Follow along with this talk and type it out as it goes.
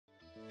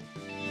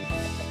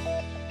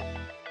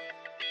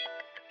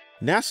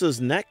NASA's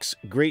next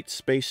Great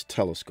Space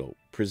Telescope,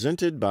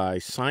 presented by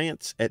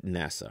Science at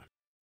NASA.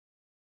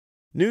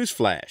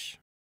 Newsflash: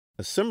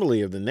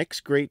 assembly of the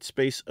next Great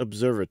Space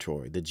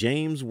Observatory, the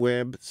James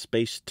Webb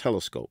Space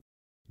Telescope,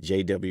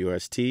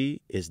 JWST,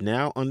 is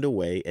now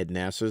underway at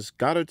NASA's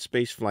Goddard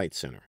Space Flight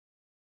Center.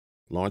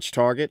 Launch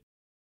target: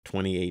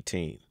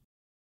 2018.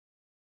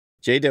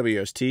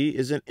 JWST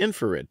is an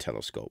infrared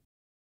telescope,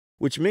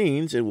 which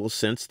means it will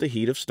sense the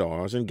heat of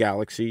stars and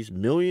galaxies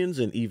millions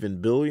and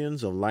even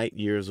billions of light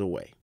years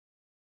away.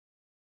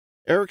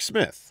 Eric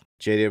Smith,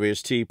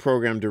 JWST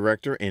Program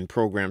Director and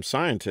Program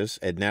Scientist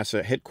at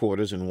NASA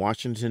headquarters in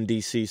Washington,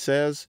 D.C.,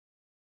 says,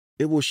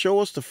 "It will show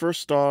us the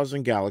first stars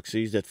and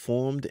galaxies that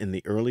formed in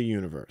the early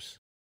universe.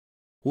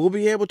 We'll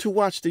be able to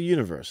watch the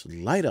universe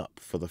light up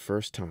for the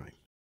first time."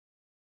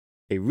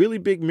 A really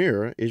big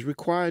mirror is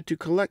required to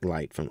collect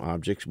light from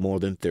objects more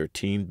than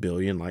 13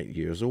 billion light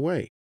years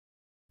away.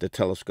 The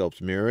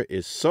telescope's mirror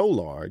is so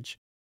large,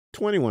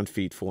 21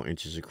 feet 4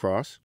 inches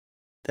across,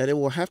 that it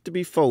will have to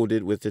be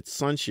folded with its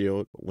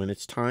sunshield when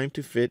it's time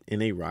to fit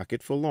in a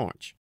rocket for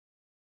launch.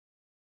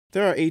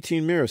 There are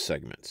 18 mirror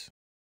segments,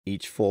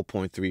 each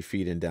 4.3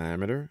 feet in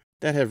diameter,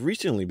 that have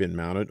recently been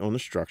mounted on a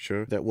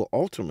structure that will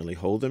ultimately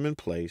hold them in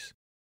place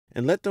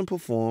and let them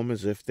perform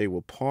as if they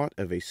were part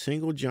of a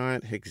single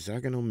giant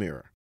hexagonal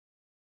mirror.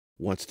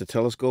 Once the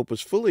telescope is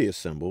fully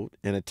assembled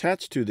and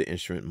attached to the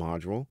instrument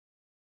module,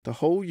 the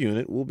whole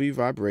unit will be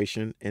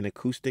vibration and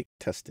acoustic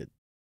tested.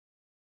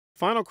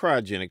 Final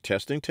cryogenic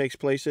testing takes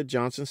place at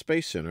Johnson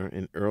Space Center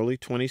in early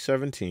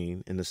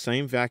 2017 in the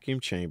same vacuum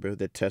chamber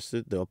that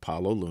tested the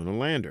Apollo lunar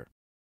lander.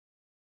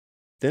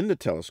 Then the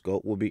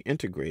telescope will be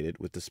integrated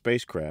with the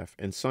spacecraft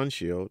and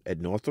sunshield at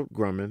Northrop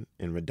Grumman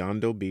in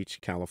Redondo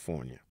Beach,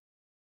 California.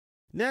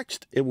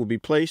 Next, it will be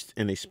placed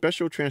in a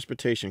special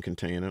transportation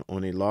container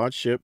on a large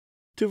ship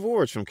to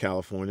voyage from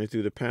California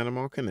through the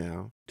Panama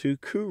Canal to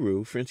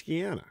Kourou, French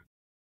Guiana,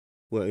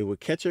 where it will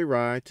catch a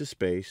ride to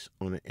space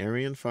on an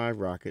Ariane 5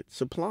 rocket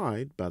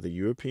supplied by the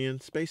European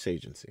Space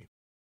Agency.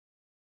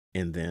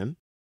 And then,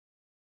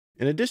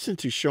 in addition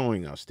to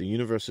showing us the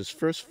universe's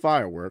first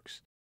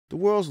fireworks, the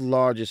world's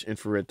largest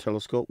infrared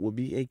telescope will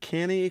be a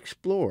canny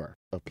explorer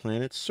of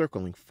planets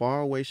circling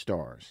faraway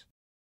stars.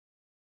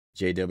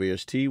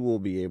 JWST will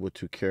be able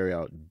to carry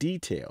out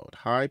detailed,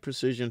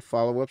 high-precision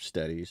follow-up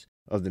studies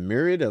of the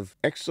myriad of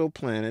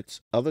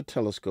exoplanets other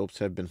telescopes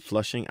have been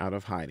flushing out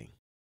of hiding.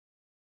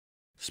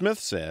 Smith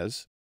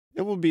says,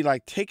 "It will be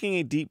like taking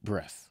a deep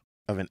breath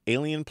of an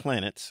alien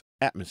planet's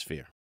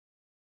atmosphere."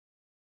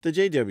 The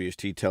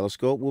JWST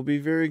telescope will be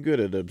very good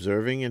at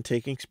observing and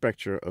taking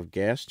spectra of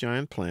gas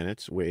giant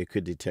planets where it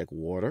could detect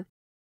water,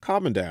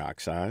 carbon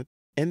dioxide,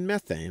 and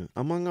methane,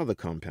 among other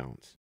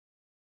compounds.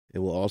 It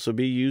will also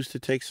be used to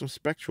take some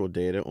spectral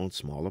data on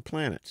smaller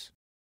planets.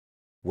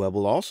 Webb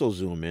will also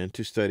zoom in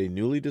to study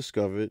newly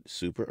discovered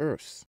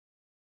super-Earths.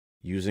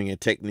 Using a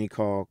technique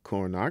called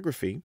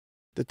coronagraphy,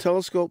 the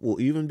telescope will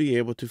even be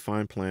able to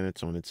find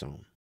planets on its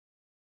own.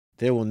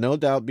 There will no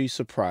doubt be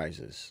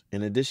surprises,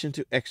 in addition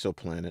to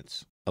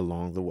exoplanets,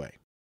 along the way.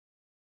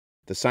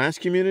 "The science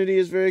community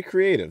is very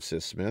creative,"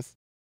 says Smith.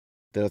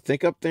 "They'll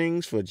think up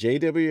things for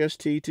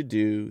JWST to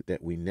do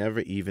that we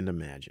never even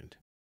imagined."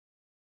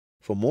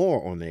 For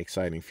more on the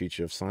exciting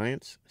future of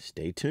science,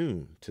 stay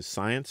tuned to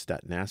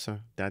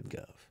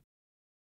science.nasa.gov.